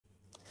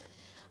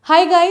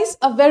Hi guys,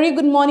 a very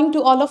good morning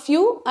to all of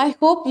you. I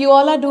hope you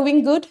all are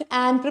doing good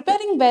and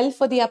preparing well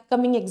for the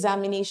upcoming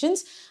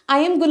examinations. I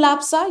am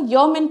Gulabsa,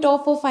 your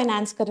mentor for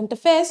Finance Current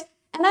Affairs,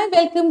 and I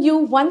welcome you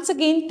once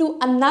again to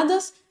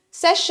another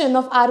session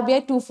of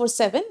RBI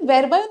 247,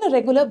 whereby on a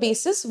regular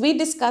basis we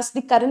discuss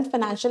the current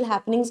financial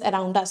happenings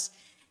around us.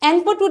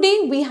 And for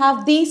today, we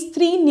have these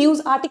three news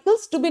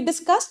articles to be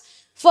discussed.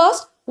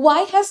 First,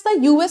 why has the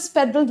US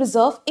Federal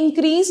Reserve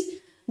increased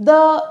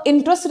the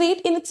interest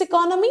rate in its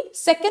economy?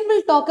 Second,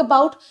 we'll talk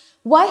about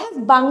why has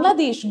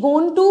Bangladesh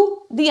gone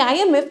to the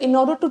IMF in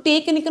order to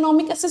take an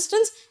economic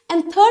assistance?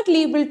 And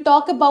thirdly, we'll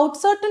talk about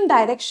certain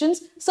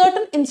directions,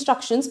 certain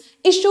instructions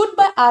issued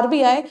by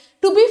RBI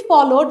to be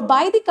followed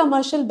by the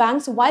commercial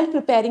banks while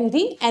preparing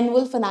the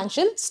annual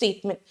financial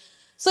statement.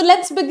 So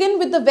let's begin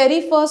with the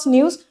very first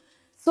news.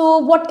 So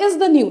what is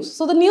the news?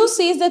 So the news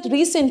says that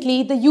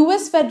recently the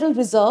US Federal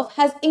Reserve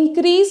has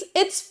increased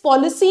its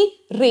policy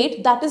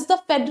rate, that is the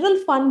federal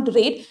fund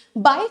rate,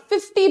 by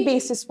 50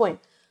 basis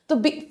points. तो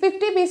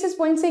 50 basis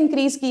points से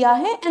increase किया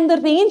है and the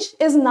range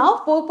is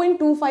now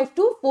 4.25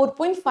 to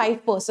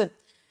 4.5%.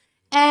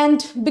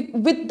 And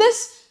with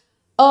this,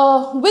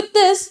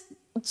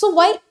 so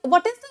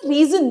what is the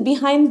reason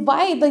behind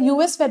why the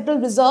US Federal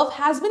Reserve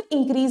has been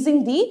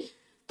increasing the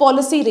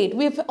policy rate?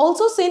 We've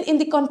also seen in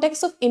the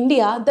context of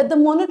India that the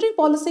Monetary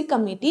Policy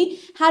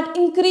Committee had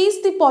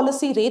increased the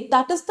policy rate,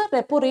 that is the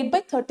repo rate, by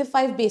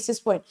 35 basis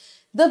points.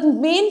 The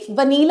main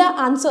vanilla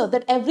answer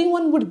that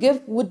everyone would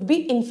give would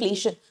be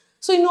inflation.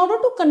 So in order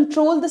to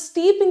control the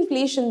steep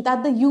inflation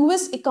that the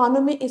US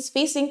economy is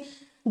facing,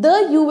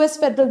 the US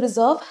Federal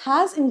Reserve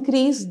has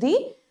increased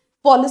the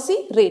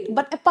policy rate.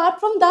 But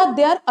apart from that,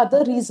 there are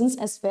other reasons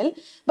as well.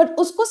 But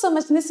usko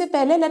समझने से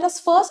पहले, let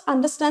us first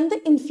understand the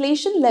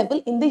inflation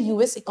level in the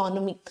US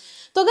economy.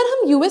 तो अगर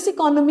हम US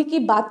economy की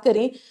बात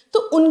करें, तो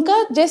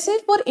उनका जैसे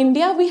for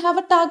India we have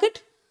a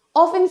target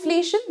of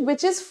inflation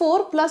which is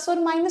 4 plus or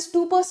minus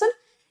 2%.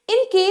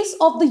 In case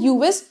of the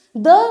US,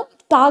 the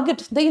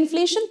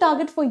inflation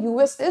target for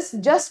US is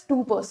just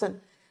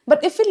 2%.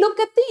 But if we look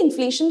at the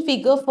inflation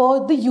figure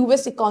for the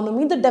US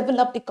economy, the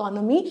developed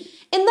economy,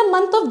 in the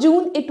month of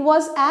June, it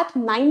was at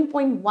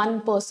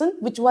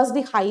 9.1%, which was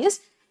the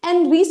highest.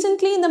 And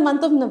recently in the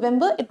month of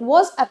November, it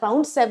was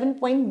around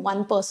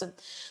 7.1%.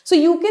 So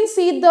you can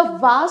see the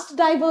vast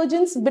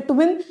divergence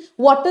between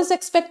what is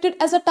expected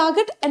as a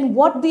target and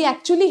what they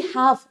actually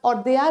have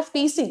or they are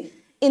facing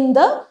in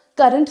the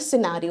current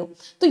scenario.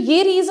 तो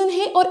ये reason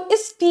है और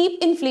इस steep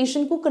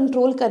inflation को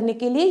control करने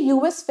के लिए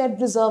US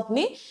Fed reserve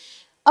ने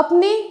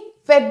अपने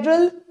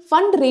फेडरल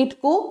फंड रेट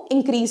को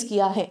इंक्रीज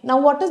किया है.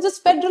 Now what is this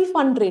federal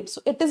fund rate?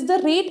 So it is the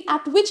rate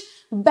at which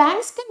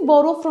banks can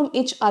borrow from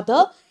each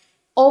other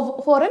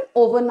for an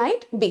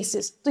overnight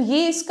basis. तो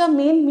ये इसका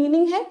main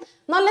meaning है.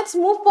 Now let's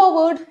move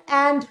forward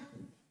and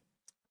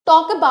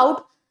talk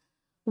about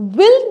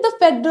will the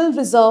Federal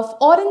Reserve,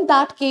 or in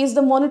that case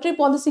the Monetary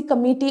Policy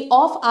Committee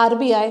of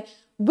RBI,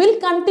 will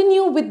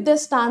continue with their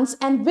stance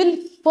and will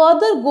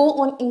further go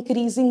on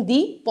increasing the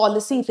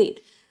policy rate.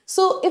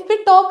 So if we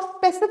talk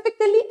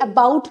specifically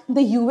about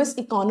the US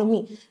economy,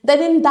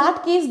 then in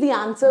that case the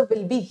answer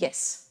will be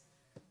yes.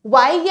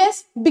 Why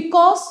yes?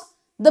 Because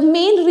the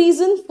main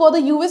reason for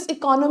the US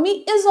economy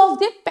is of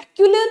their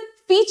peculiar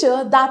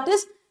feature, that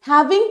is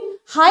having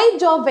high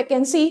job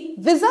vacancy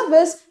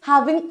vis-a-vis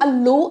having a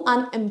low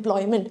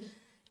unemployment.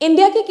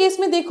 India के case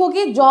में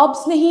देखोगे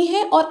jobs नहीं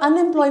है और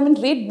unemployment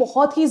rate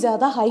बहुत ही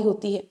ज्यादा high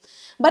होती है.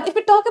 But if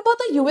you talk about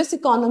the US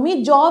economy,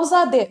 jobs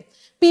are there.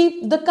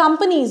 The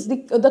companies,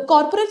 the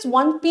corporates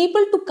want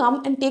people to come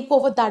and take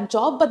over that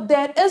job, but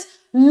there is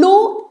low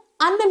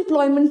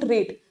unemployment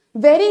rate,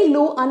 very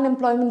low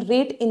unemployment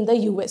rate in the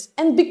US.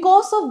 And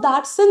because of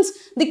that, since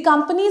the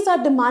companies are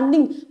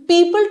demanding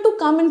people to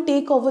come and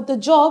take over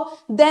the job,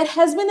 there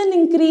has been an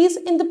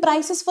increase in the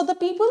prices for the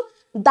people.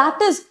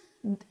 That is,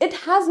 it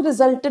has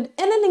resulted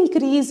in an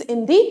increase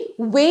in the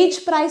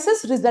wage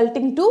prices,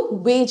 resulting to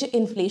wage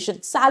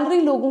inflation.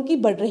 Salary लोगों की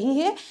बढ़ रही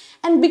है,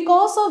 and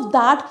because of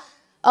that,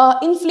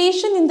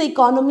 inflation in the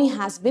economy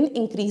has been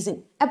increasing.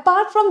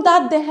 Apart from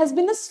that, there has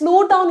been a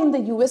slowdown in the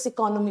US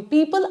economy.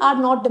 People are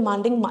not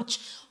demanding much,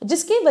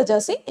 जिसकी वजह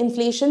से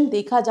inflation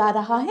देखा जा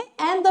रहा है,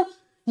 and the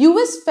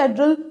US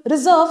Federal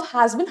Reserve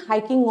has been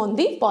hiking on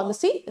the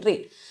policy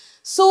rate.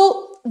 So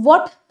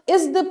what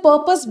is the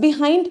purpose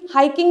behind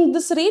hiking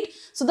this rate?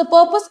 So the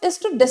purpose is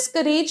to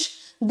discourage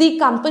the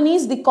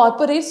companies, the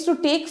corporates, to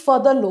take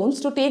further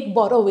loans, to take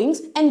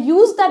borrowings and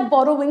use that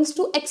borrowings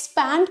to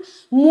expand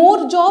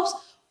more jobs,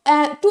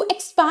 to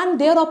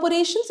expand their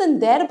operations,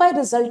 and thereby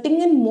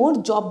resulting in more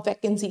job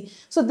vacancy.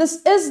 So this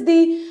is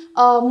the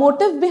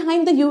motive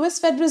behind the US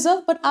Fed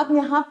Reserve. But आप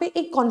यहाँ पे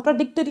एक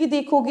contradictory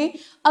देखोगे,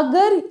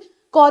 अगर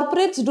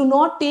corporates do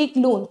not take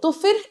loan, तो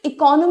फिर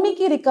economy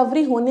की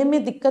recovery होने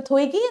में दिक्कत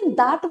होगी, and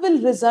that will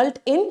result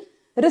in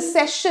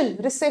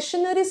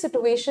recessionary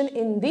situation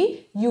in the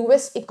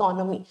US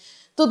economy.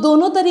 तो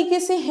दोनों तरीके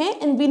से हैं,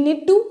 and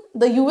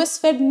the US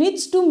Fed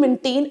needs to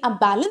maintain a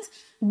balance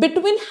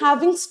between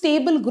having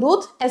stable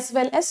growth as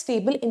well as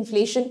stable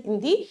inflation in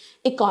the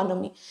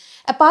economy.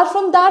 Apart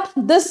from that,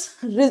 this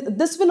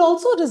will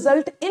also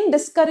result in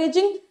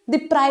discouraging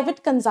the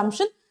private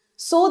consumption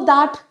so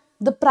that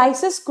the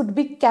prices could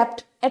be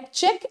kept at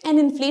check and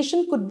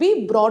inflation could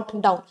be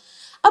brought down.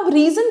 अब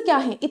reason क्या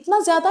है, इतना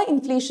ज्यादा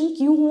inflation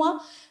क्यों हुआ?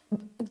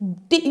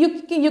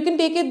 You can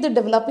take it the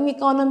developing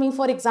economy,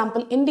 for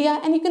example India,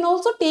 and you can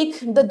also take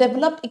the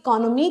developed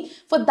economy,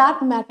 for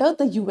that matter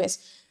the US.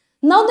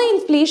 Now the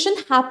inflation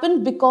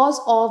happened because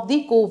of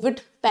the COVID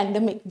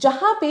pandemic,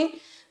 जहाँ पे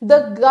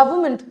the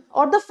government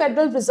or the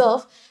Federal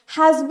Reserve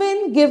has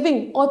been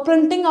giving or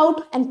printing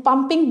out and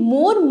pumping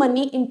more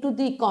money into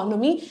the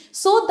economy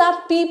so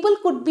that people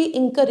could be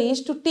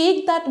encouraged to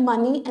take that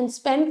money and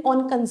spend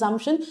on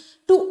consumption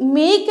to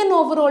make an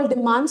overall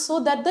demand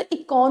so that the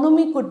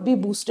economy could be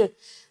boosted.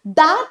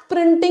 That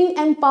printing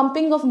and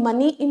pumping of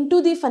money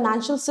into the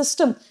financial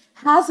system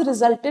has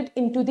resulted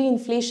into the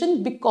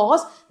inflation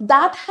because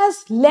that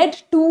has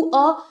led to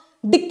a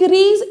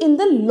decrease in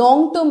the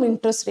long-term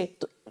interest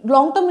rate.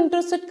 Long-term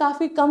interest rate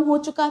काफी कम हो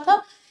चुका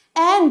था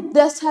and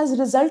this has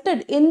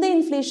resulted in the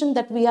inflation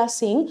that we are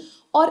seeing.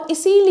 और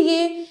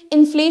इसीलिए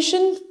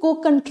inflation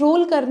को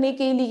control करने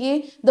के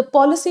लिए the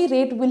policy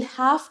rate will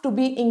have to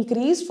be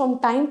increased from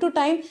time to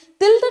time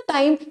till the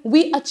time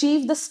we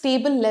achieve the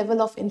stable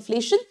level of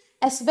inflation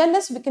as well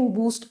as we can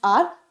boost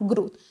our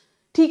growth.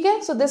 ठीक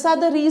है? So these are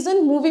the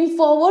reason moving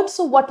forward.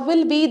 So what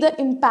will be the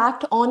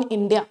impact on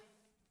India?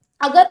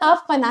 अगर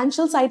आप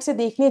financial side से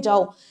देखने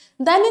जाओ,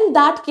 then in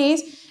that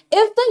case,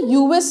 if the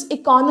US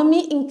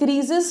economy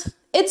increases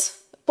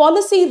its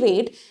policy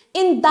rate,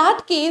 in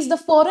that case, the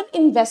foreign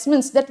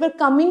investments that were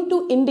coming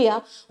to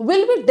India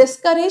will be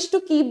discouraged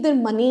to keep their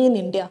money in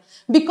India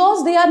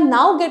because they are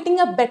now getting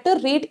a better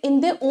rate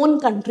in their own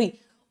country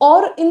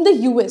or in the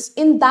US.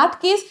 In that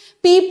case,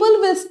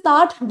 people will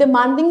start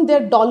demanding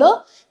their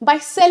dollar by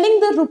selling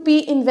the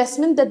rupee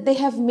investment that they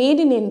have made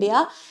in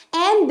India,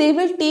 and they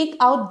will take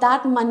out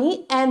that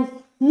money and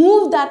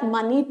move that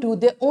money to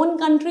their own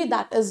country,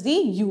 that is the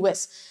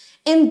US.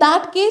 In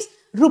that case,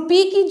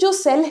 rupee की जो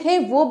sell है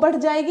वो बढ़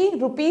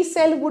जाएगी, rupee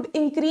sell would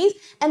increase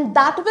and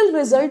that will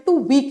result to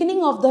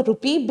weakening of the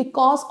rupee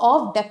because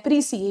of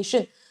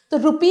depreciation. तो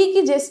रुपी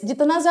की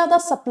जितना ज्यादा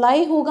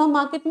सप्लाई होगा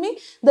मार्केट में,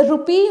 the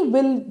rupee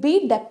will be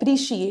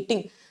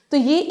depreciating. तो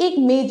ये एक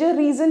मेजर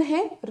रीजन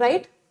है,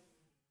 right?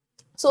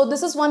 So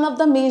this is one of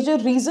the major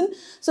reason.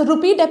 So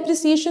rupee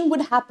depreciation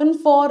would happen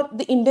for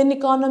the Indian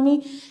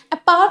economy.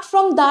 Apart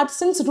from that,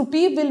 since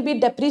rupee will be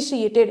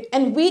depreciated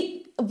and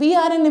we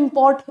are an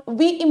import,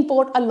 we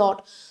import a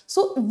lot.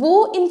 So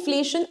वो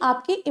inflation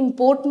आपके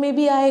import में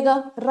भी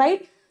आएगा,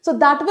 right? So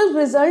that will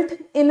result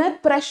in a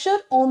pressure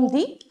on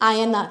the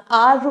INR,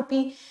 our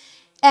rupee.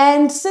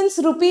 And since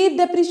rupee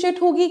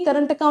depreciate होगी,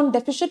 current account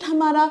deficit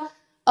हमारा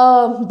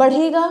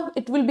बढ़ेगा,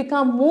 it will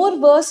become more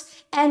worse,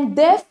 and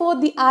therefore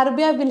the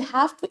RBI will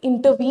have to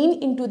intervene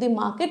into the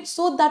market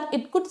so that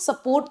it could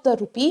support the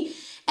rupee.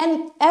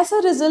 And as a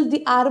result,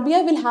 the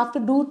RBI will have to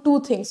do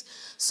two things.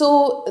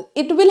 So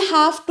it will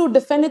have to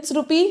defend its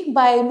rupee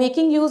by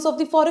making use of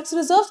the forex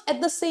reserves. At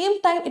the same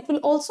time, it will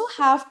also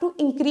have to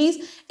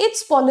increase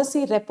its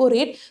policy repo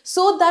rate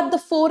so that the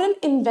foreign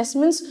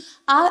investments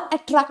are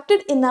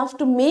attracted enough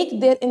to make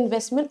their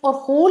investment or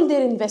hold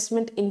their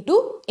investment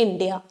into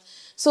India.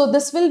 So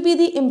this will be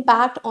the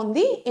impact on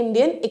the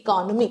Indian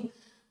economy.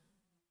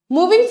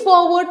 Moving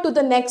forward to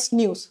the next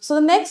news. So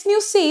the next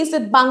news says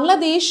that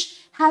Bangladesh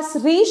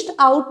has reached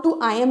out to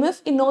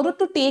IMF in order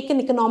to take an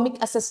economic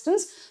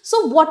assistance.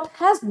 So what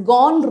has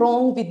gone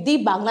wrong with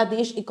the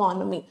Bangladesh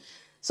economy?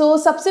 So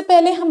सबसे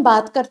पहले हम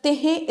बात करते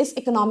हैं इस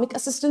economic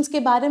assistance के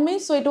बारे में.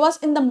 So it was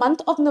in the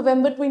month of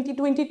November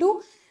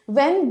 2022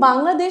 when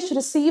Bangladesh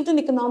received an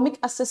economic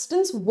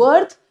assistance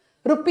worth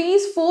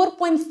rupees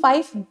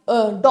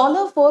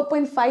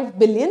 4.5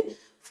 billion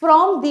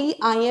from the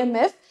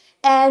IMF,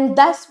 and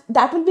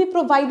that will be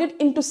provided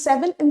into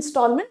 7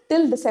 installments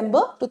till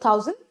December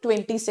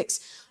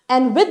 2026.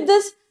 And with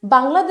this,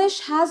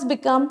 Bangladesh has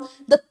become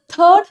the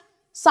third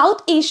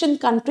South Asian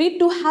country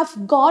to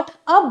have got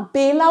a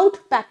bailout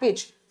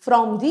package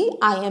from the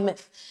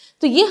IMF.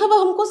 तो ये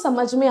हमको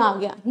समझ में आ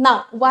गया.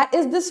 Now, why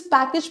is this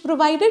package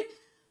provided?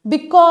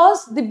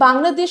 Because the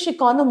Bangladesh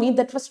economy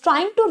that was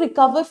trying to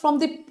recover from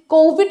the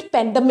COVID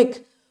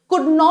pandemic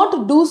could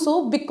not do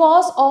so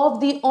because of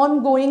the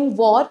ongoing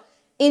war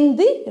in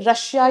the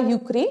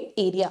Russia-Ukraine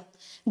area,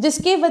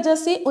 जिसके वजह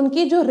से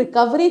उनकी जो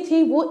recovery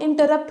थी वो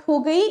interrupt हो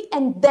गई,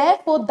 and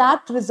therefore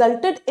that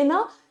resulted in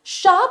a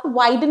sharp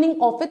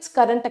widening of its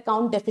current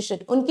account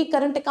deficit. उनकी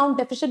current account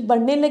deficit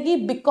बढ़ने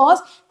लगी because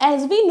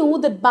as we know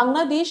that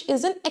Bangladesh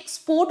is an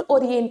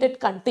export-oriented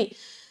country,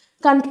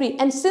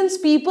 and since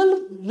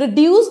people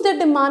reduced their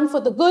demand for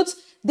the goods,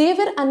 they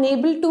were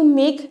unable to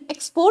make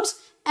exports,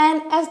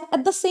 and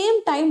at the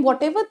same time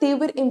whatever they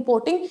were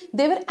importing,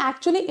 they were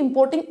actually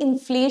importing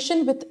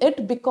inflation with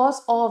it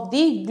because of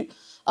the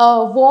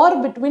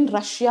war between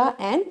Russia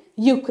and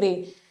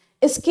Ukraine.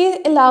 इसके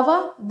अलावा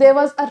there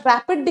was a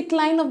rapid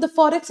decline of the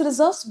forex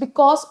reserves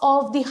because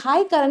of the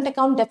high current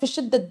account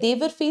deficit that they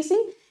were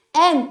facing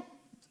and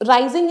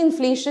rising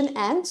inflation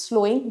and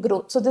slowing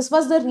growth. So this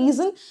was the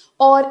reason,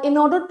 or in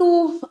order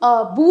to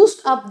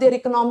boost up their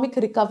economic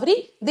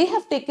recovery, they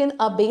have taken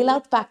a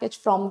bailout package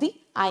from the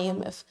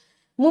IMF.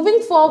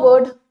 Moving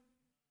forward,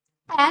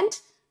 and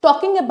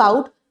talking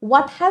about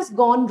what has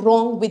gone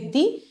wrong with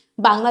the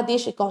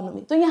Bangladesh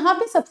economy. तो यहाँ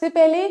पे सबसे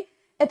पहले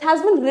it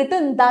has been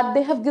written that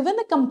they have given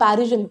a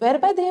comparison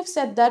whereby they have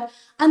said that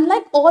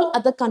unlike all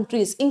other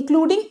countries,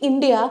 including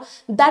India,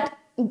 that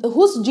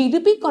whose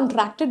GDP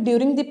contracted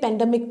during the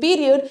pandemic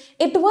period,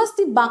 it was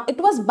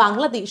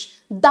Bangladesh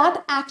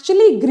that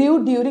actually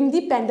grew during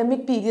the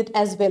pandemic period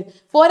as well.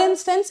 For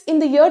instance, in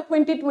the year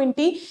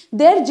 2020,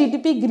 their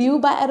GDP grew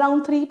by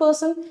around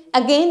 3%.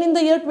 Again, in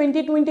the year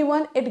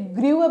 2021, it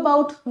grew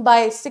about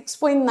by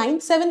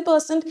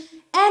 6.97%.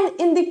 And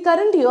in the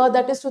current year,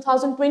 that is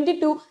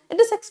 2022, it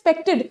is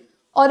expected,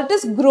 or it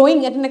is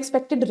growing at an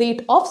expected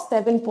rate of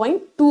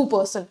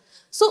 7.2%.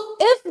 So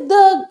if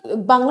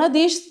the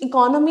Bangladesh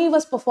economy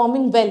was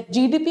performing well,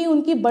 GDP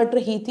उनकी बढ़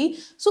रही थी,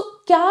 so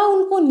क्या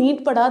उनको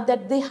need पड़ा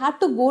that they had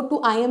to go to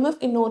IMF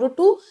in order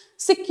to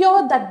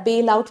secure that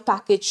bailout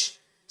package?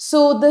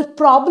 So the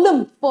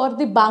problem for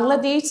the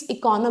Bangladesh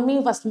economy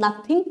was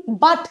nothing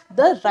but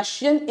the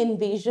Russian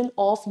invasion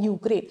of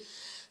Ukraine.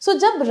 So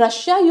जब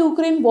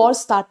Russia-Ukraine war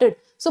started,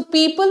 so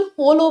people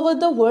all over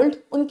the world,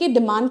 उनकी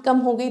demand कम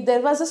हो गई.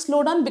 There was a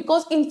slowdown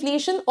because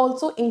inflation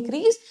also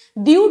increased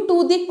due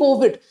to the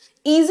COVID.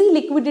 Easy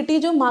liquidity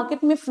जो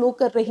market में flow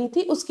कर रही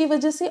थी, उसकी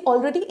वजह से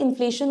already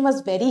inflation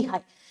was very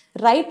high,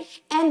 right?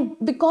 And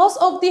because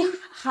of the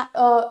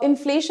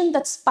inflation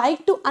that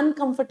spiked to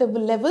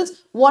uncomfortable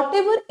levels,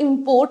 whatever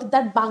import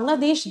that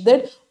Bangladesh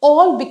did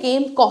all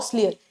became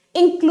costlier,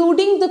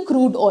 including the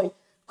crude oil.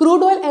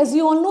 Crude oil, as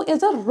you all know,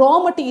 is a raw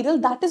material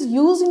that is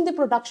used in the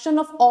production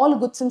of all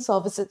goods and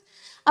services.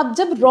 अब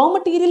जब raw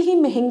material ही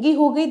महंगी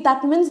हो गई,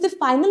 that means the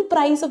final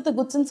price of the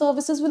goods and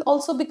services will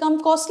also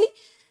become costly,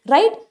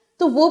 right?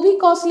 तो वो भी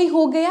costly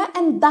हो गया,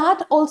 and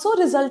that also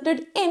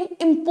resulted in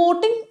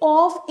importing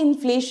of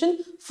inflation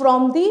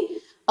from the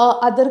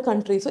other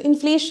countries. So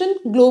inflation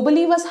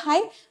globally was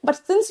high, but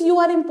since you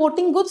are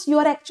importing goods, you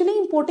are actually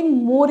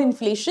importing more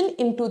inflation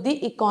into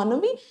the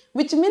economy,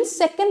 which means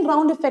second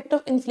round effect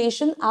of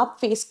inflation आप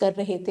face कर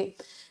रहे थे,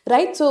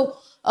 right? So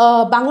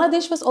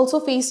Bangladesh was also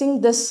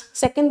facing this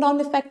second round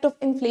effect of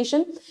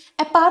inflation.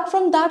 Apart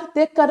from that,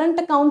 their current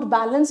account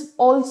balance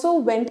also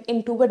went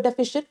into a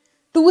deficit.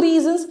 Two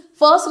reasons.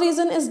 First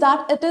reason is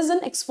that it is an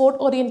export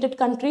oriented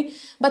country,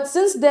 but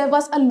since there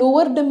was a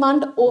lower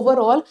demand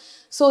overall,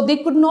 so they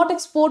could not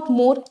export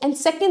more. And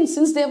second,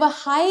 since there were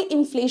high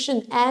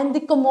inflation and the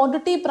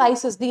commodity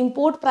prices, the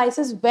import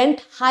prices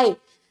went high,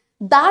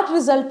 that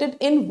resulted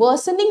in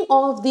worsening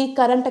of the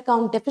current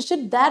account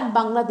deficit that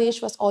Bangladesh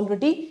was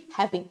already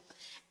having.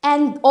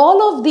 And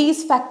all of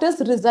these factors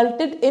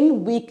resulted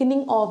in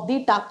weakening of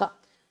the taka.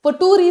 For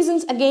two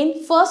reasons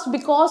again. First,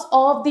 because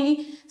of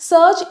the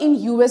surge in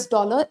US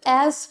dollar,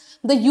 as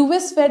the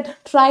US Fed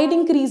tried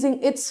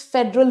increasing its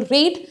federal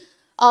rate,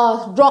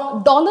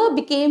 dollar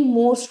became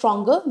more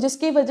stronger,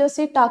 जिसके वजह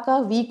से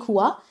टाका weak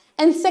हुआ.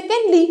 And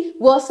secondly,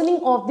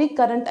 worsening of the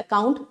current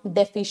account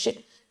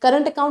deficit.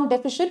 Current account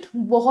deficit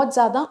बहुत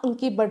ज़्यादा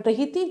उनकी बढ़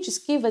रही थी,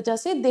 जिसकी वजह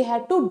से they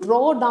had to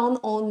draw down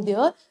on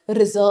their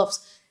reserves.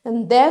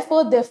 And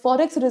therefore their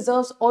forex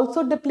reserves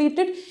also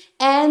depleted,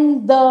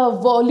 and the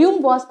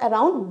volume was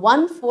around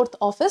 1/4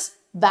 of its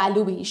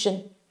valuation.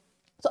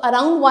 So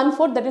around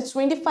 1/4, that is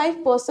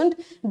 25%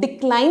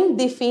 decline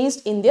they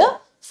faced in their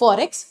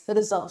forex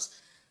reserves.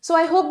 So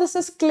I hope this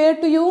is clear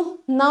to you.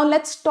 Now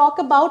let's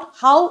talk about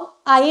how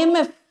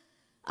IMF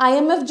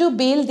जो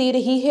bail दे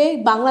रही है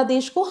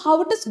बांग्लादेश को, how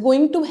it is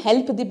going to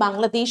help the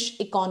Bangladesh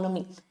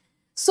economy.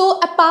 So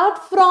apart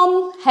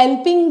from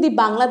helping the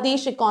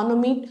Bangladesh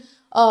economy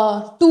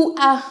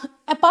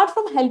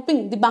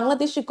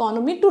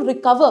to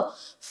recover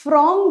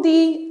from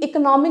the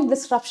economic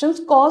disruptions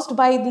caused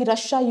by the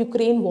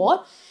Russia-Ukraine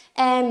war,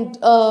 and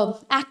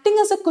acting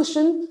as a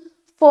cushion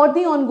for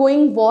the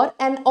ongoing war,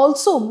 and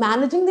also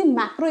managing the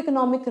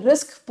macroeconomic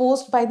risk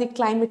posed by the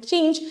climate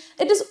change,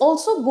 it is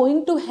also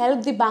going to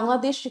help the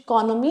Bangladesh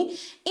economy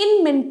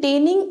in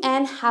maintaining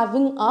and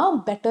having a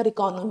better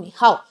economy.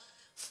 How?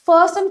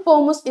 First and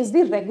foremost is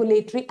the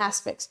regulatory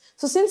aspects.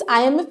 So since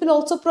IMF will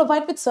also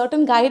provide with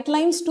certain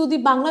guidelines to the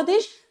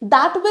Bangladesh,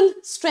 that will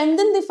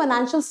strengthen the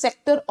financial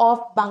sector of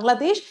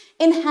Bangladesh,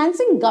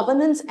 enhancing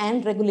governance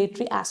and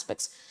regulatory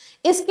aspects.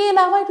 इसके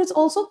अलावा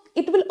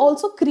it will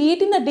also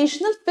create an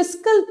additional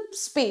fiscal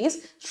space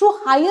through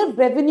higher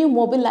revenue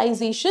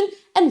mobilization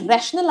and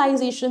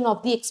rationalization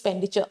of the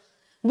expenditure,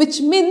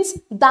 which means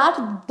that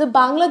the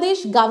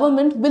Bangladesh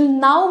government will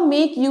now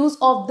make use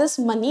of this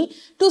money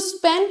to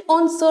spend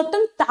on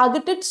certain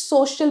targeted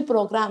social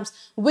programs,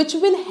 which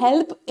will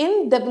help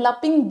in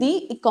developing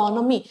the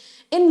economy,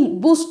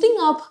 in boosting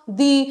up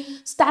the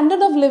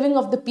standard of living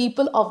of the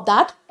people of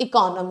that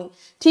economy.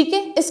 ठीक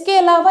है? इसके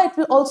अलावा it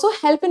will also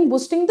help in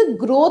boosting the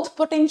growth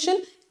potential,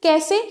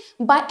 कैसे?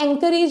 By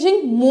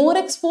encouraging more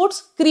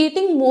exports,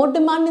 creating more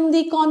demand in the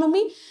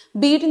economy,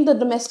 be it in the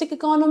domestic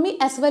economy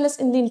as well as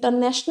in the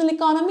international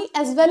economy,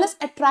 as well as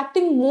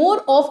attracting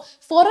more of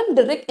foreign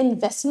direct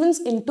investments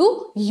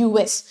into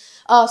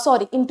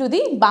into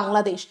the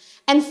Bangladesh.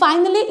 And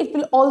finally, it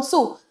will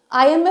also,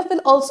 IMF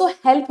will also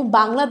help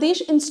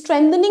Bangladesh in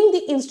strengthening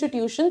the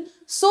institution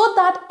so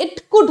that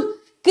it could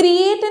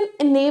create an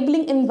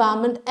enabling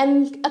environment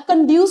and a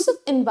conducive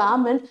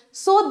environment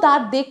so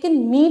that they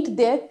can meet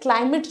their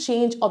climate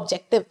change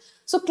objective.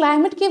 So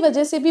climate की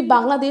वजह से भी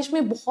बांग्लादेश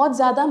में बहुत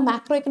ज़्यादा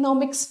macro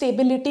economic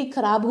stability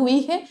खराब हुई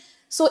है.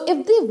 So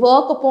if they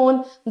work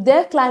upon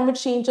their climate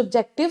change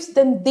objectives,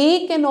 then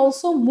they can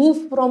also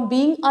move from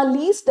being a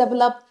least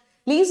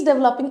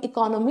developing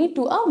economy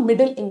to a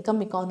middle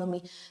income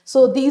economy.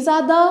 So these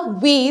are the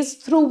ways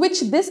through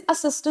which this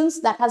assistance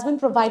that has been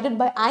provided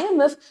by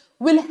IMF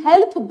will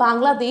help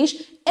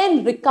Bangladesh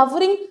in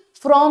recovering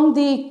from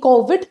the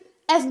COVID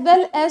as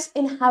well as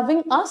in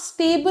having a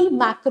stable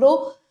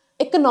macro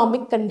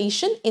economic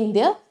condition in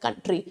their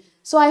country.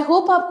 So I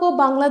hope आपको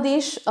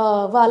बांग्लादेश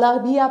वाला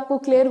भी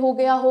आपको clear हो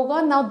गया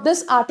होगा. Now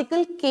this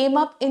article came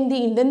up in the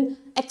Indian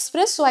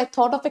Express, so I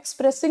thought of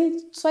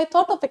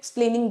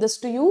explaining this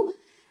to you.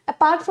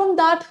 Apart from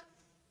that,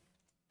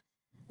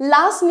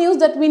 last news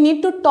that we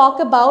need to talk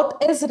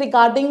about is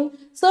regarding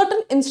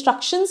certain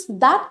instructions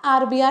that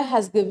RBI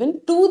has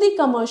given to the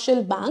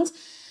commercial banks,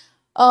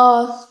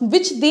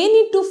 which they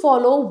need to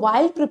follow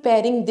while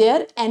preparing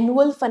their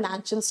annual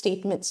financial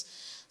statements.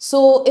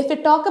 So if we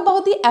talk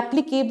about the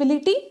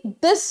applicability,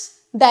 this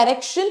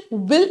direction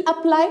will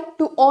apply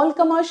to all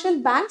commercial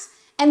banks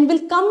and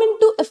will come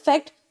into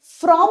effect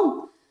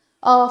from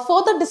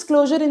for the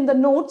disclosure in the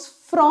notes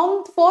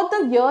for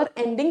the year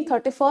ending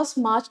 31st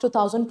March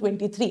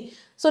 2023.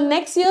 So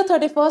next year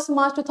 31st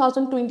March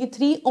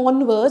 2023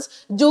 onwards,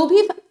 जो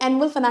भी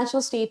annual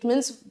financial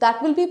statements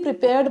that will be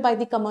prepared by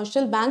the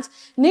commercial banks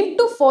need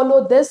to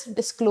follow this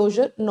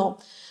disclosure norm.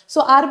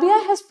 So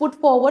RBI has put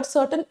forward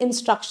certain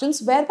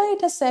instructions whereby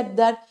it has said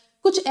that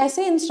कुछ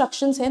ऐसे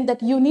instructions हैं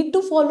that you need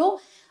to follow,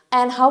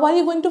 and how are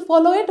you going to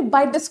follow it?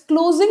 By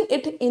disclosing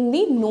it in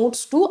the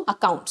notes to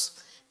accounts.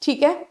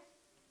 ठीक है?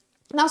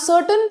 Now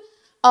certain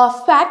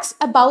facts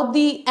about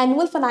the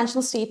annual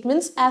financial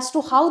statements as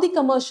to how the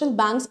commercial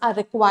banks are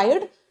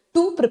required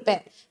to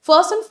prepare.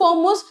 First and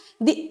foremost,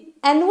 the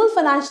annual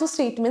financial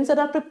statements that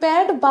are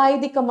prepared by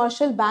the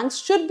commercial banks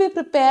should be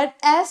prepared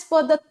as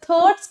per the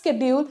third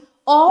schedule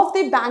of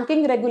the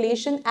Banking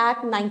Regulation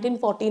Act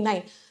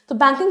 1949. तो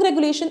Banking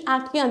Regulation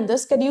Act के अंदर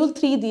Schedule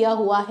 3 दिया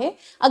हुआ है.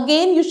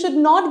 Again, you should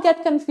not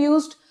get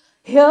confused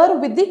here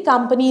with the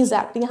Companies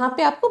Act. यहाँ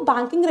पे आपको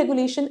Banking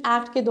Regulation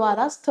Act के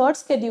द्वारा third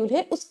schedule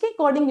है, उसके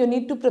according you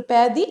need to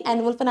prepare the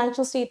annual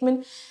financial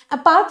statement.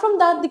 Apart from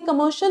that, the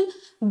commercial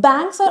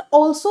banks are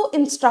also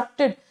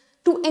instructed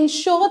to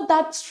ensure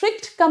that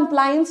strict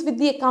compliance with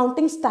the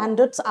accounting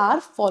standards are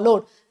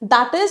followed.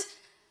 That is,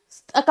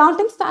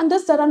 accounting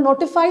standards that are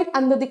notified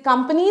under the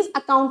Companies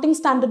Accounting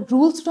Standard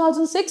Rules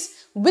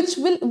 2006,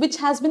 which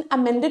has been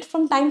amended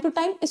from time to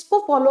time.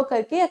 इसको follow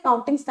करके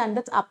accounting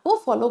standards आपको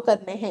follow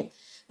करने हैं.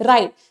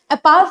 Right.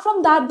 Apart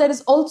from that, there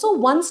is also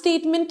one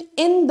statement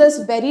in this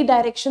very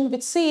direction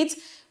which says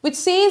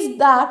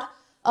that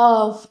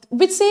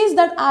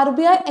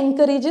RBI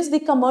encourages the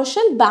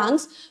commercial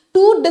banks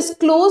to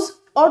disclose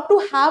or to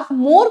have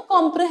more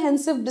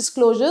comprehensive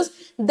disclosures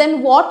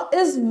than what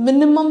is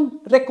minimum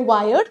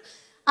required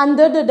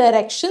under the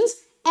directions,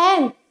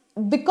 and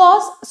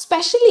because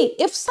especially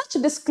if such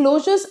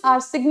disclosures are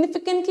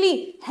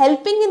significantly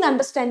helping in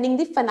understanding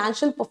the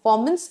financial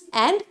performance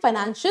and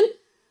financial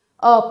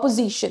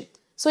position.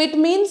 So it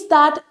means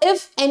that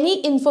if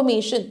any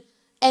information,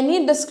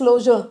 any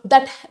disclosure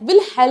that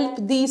will help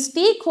the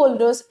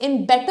stakeholders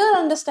in better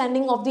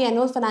understanding of the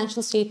annual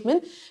financial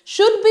statement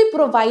should be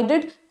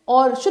provided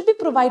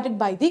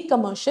by the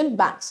commercial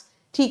banks.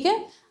 ठीक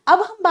है?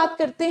 अब हम बात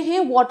करते हैं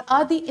what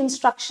are the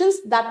instructions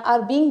that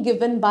are being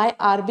given by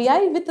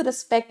RBI with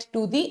respect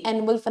to the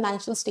annual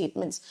financial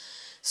statements.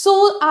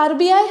 So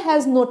RBI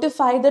has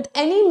notified that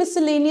any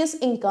miscellaneous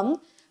income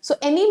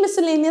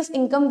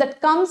that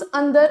comes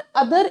under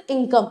other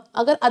income,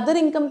 अगर other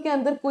income के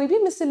अंदर कोई भी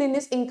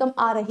miscellaneous income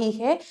आ रही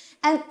है,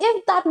 and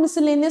if that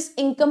miscellaneous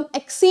income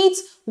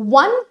exceeds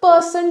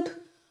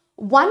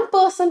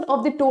 1%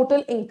 of the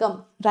total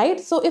income, right?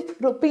 So if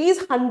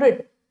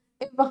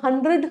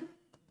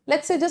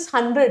let's say just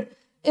 100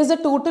 is the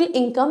total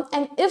income,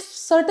 and if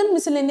certain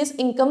miscellaneous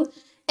income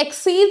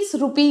exceeds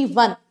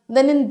 ₹1,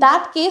 then in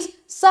that case,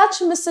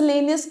 such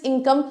miscellaneous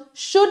income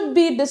should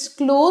be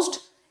disclosed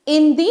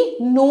in the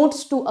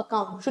notes to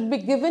account, should be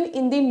given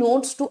in the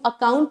notes to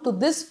account to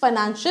this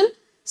financial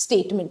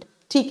statement.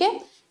 ठीक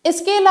है?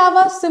 इसके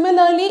अलावा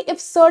similarly, if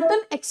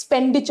certain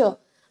expenditure,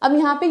 अब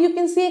यहाँ पे you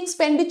can see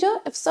expenditure,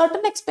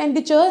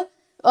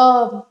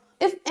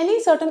 if any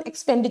certain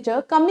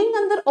expenditure coming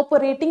under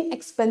operating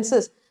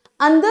expenses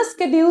under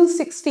Schedule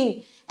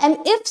 16, and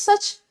if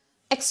such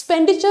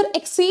expenditure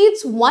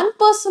exceeds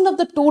 1% of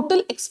the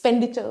total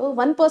expenditure,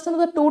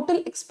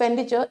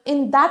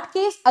 in that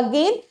case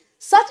again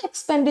such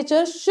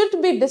expenditure should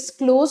be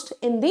disclosed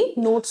in the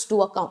notes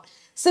to account.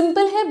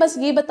 Simple है, बस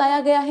ये बताया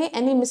गया है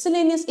any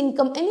miscellaneous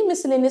income, any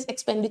miscellaneous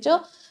expenditure,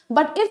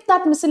 but if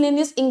that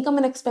miscellaneous income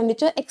and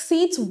expenditure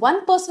exceeds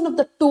 1% of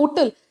the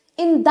total,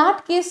 in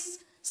that case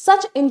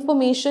such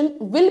information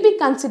will be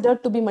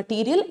considered to be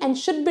material and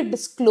should be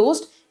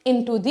disclosed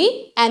into the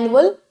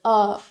annual,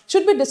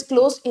 should be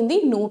disclosed in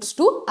the notes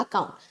to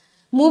account.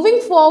 Moving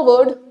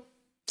forward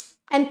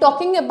and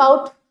talking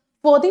about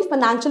for the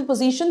financial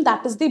position,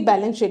 that is the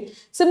balance sheet.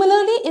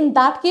 Similarly, in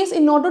that case,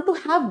 in order to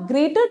have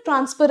greater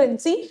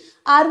transparency,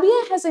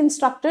 RBI has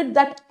instructed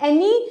that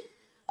any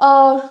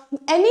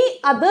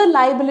other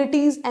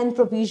liabilities and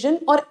provision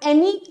or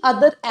any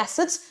other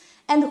assets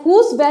and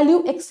whose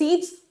value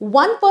exceeds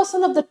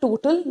 1% of the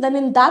total, then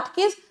in that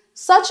case,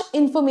 such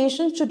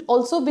information should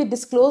also be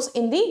disclosed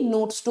in the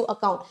notes to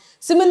account.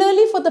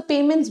 Similarly, for the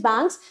payments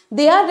banks,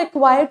 they are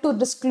required to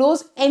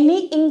disclose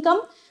any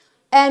income,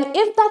 and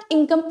if that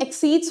income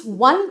exceeds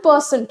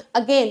 1%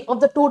 again of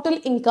the total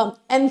income,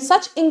 and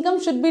such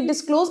income should be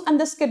disclosed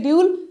under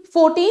Schedule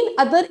 14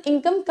 other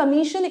income,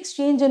 commission,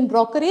 exchange and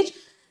brokerage,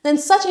 then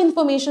such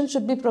information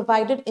should be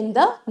provided in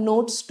the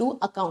notes to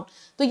account.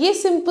 तो ये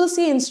simple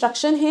सी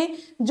instruction है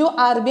जो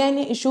RBI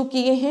ने issue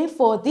किए हैं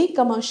for the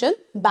commercial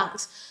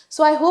banks.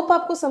 So I hope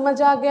आपको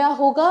समझ आ गया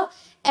होगा.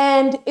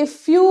 And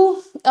if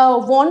you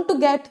want to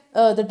get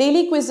the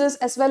daily quizzes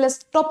as well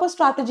as proper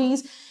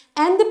strategies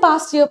and the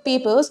past year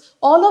papers,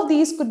 all of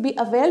these could be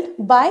availed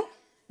by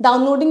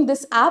downloading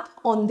this app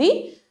on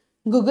the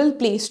Google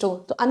Play Store.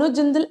 तो अनुज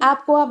Jindal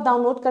app को आप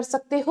download कर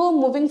सकते हो.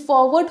 Moving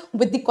forward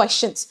with the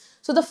questions.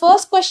 So the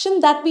first question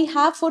that we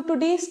have for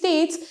today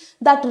states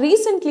that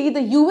recently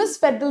the US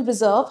Federal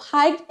Reserve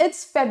hiked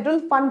its federal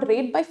fund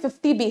rate by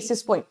 50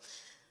 basis points.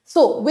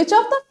 So which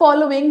of the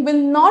following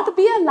will not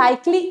be a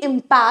likely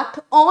impact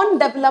on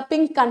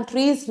developing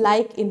countries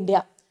like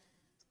India?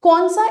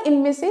 कौन सा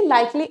इनमें से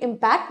likely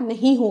impact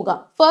नहीं होगा?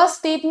 First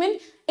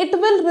statement, it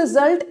will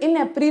result in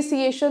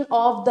appreciation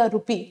of the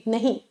rupee.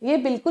 नहीं, ये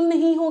बिल्कुल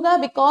नहीं होगा,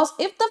 because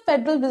if the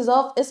Federal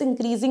Reserve is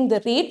increasing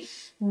the rate,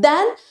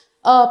 then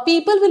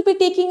people will be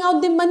taking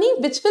out the money,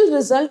 which will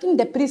result in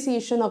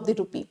depreciation of the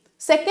rupee.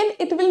 Second,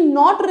 it will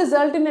not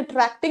result in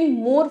attracting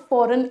more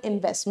foreign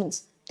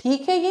investments.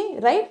 ठीक है ये,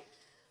 right?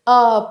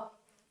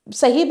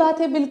 सही बात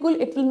है बिल्कुल.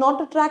 It will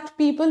not attract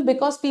people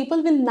because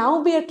people will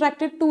now be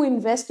attracted to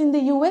invest in the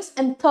US.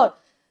 And third,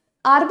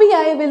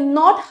 RBI will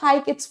not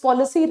hike its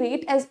policy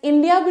rate as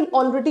India will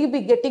already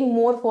be getting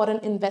more foreign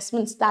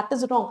investments. That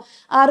is wrong.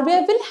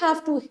 RBI will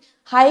have to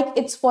hike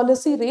its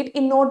policy rate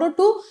in order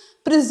to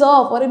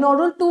preserve or in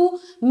order to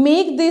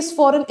make these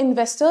foreign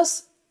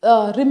investors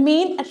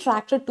remain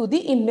attracted to the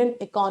Indian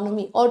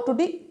economy or to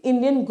the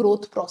Indian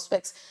growth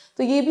prospects.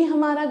 तो ये भी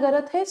हमारा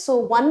गलत है. So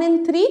 1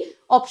 and 3,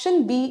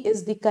 option B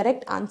is the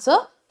correct answer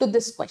to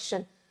this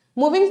question.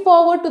 Moving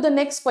forward to the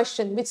next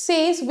question, which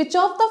says which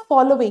of the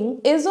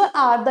following is or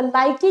are the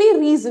likely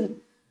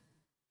reason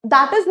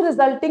that is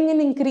resulting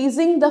in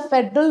increasing the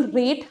federal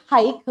rate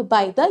hike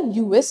by the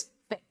US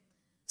Fed?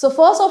 So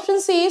first option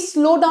says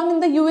slowdown in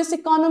the US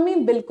economy.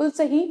 बिल्कुल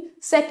सही.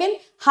 Second,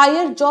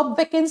 higher job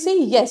vacancy.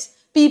 Yes.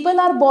 People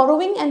are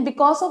borrowing, and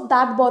because of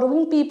that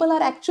borrowing, people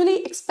are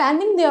actually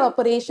expanding their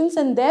operations,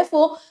 and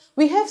therefore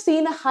we have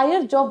seen a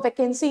higher job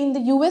vacancy in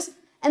the US.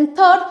 And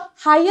third,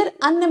 higher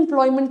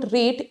unemployment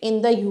rate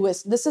in the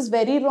US. This is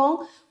very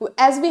wrong.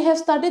 As we have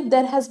studied,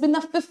 there has been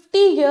a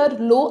 50-year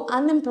low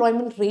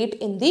unemployment rate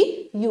in the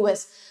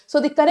US.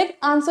 So the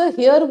correct answer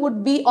here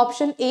would be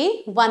option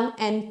A, 1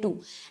 and 2.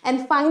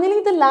 And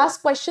finally, the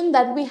last question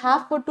that we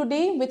have for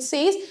today, which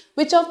says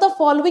which of the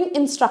following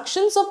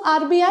instructions of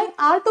RBI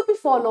are to be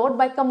followed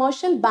by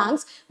commercial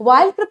banks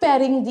while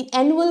preparing the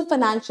annual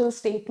financial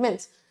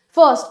statements?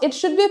 First, it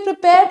should be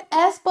prepared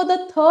as per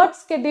the third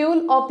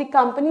schedule of the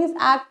Companies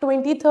Act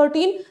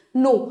 2013.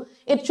 No,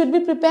 it should be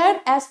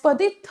prepared as per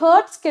the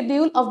third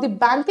schedule of the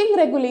Banking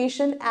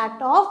Regulation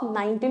Act of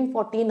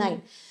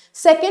 1949.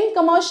 Second,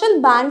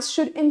 commercial banks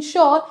should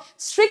ensure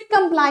strict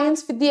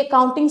compliance with the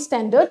accounting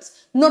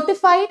standards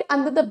notified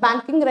under the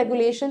Banking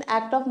Regulation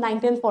Act of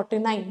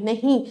 1949.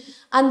 Nahi,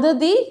 under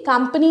the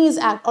Companies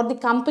Act or the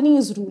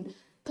Companies Rule.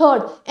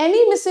 Third,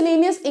 any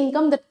miscellaneous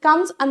income that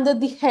comes under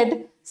the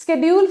head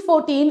Schedule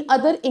 14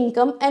 other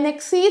income and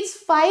exceeds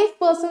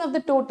 5% of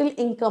the total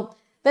income,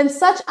 then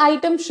such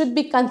item should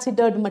be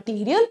considered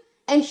material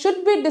and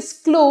should be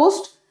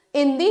disclosed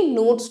in the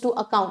notes to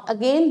account.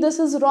 Again, this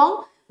is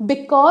wrong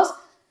because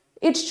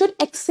it should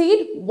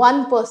exceed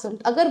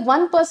 1%. अगर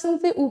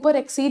 1% से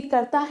ऊपर exceed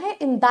करता है,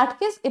 in that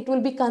case it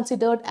will be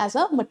considered as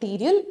a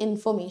material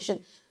information.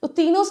 तो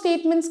तीनों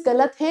statements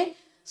गलत हैं.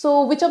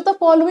 So which of the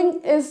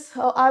following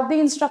are the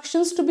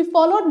instructions to be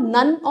followed?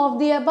 None of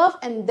the above,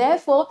 and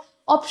therefore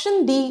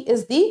option D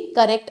is the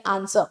correct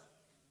answer.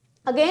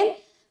 Again,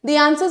 the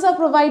answers are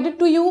provided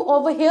to you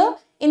over here.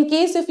 In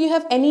case if you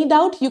have any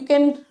doubt, you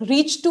can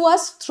reach to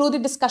us through the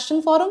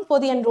discussion forum for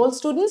the enrolled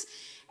students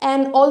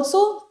and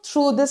also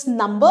through this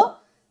number,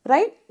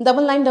 right?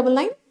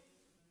 9999.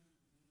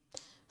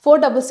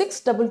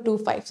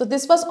 466-225. So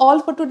this was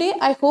all for today.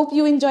 I hope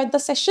you enjoyed the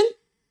session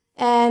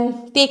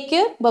and take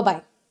care.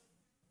 Bye-bye.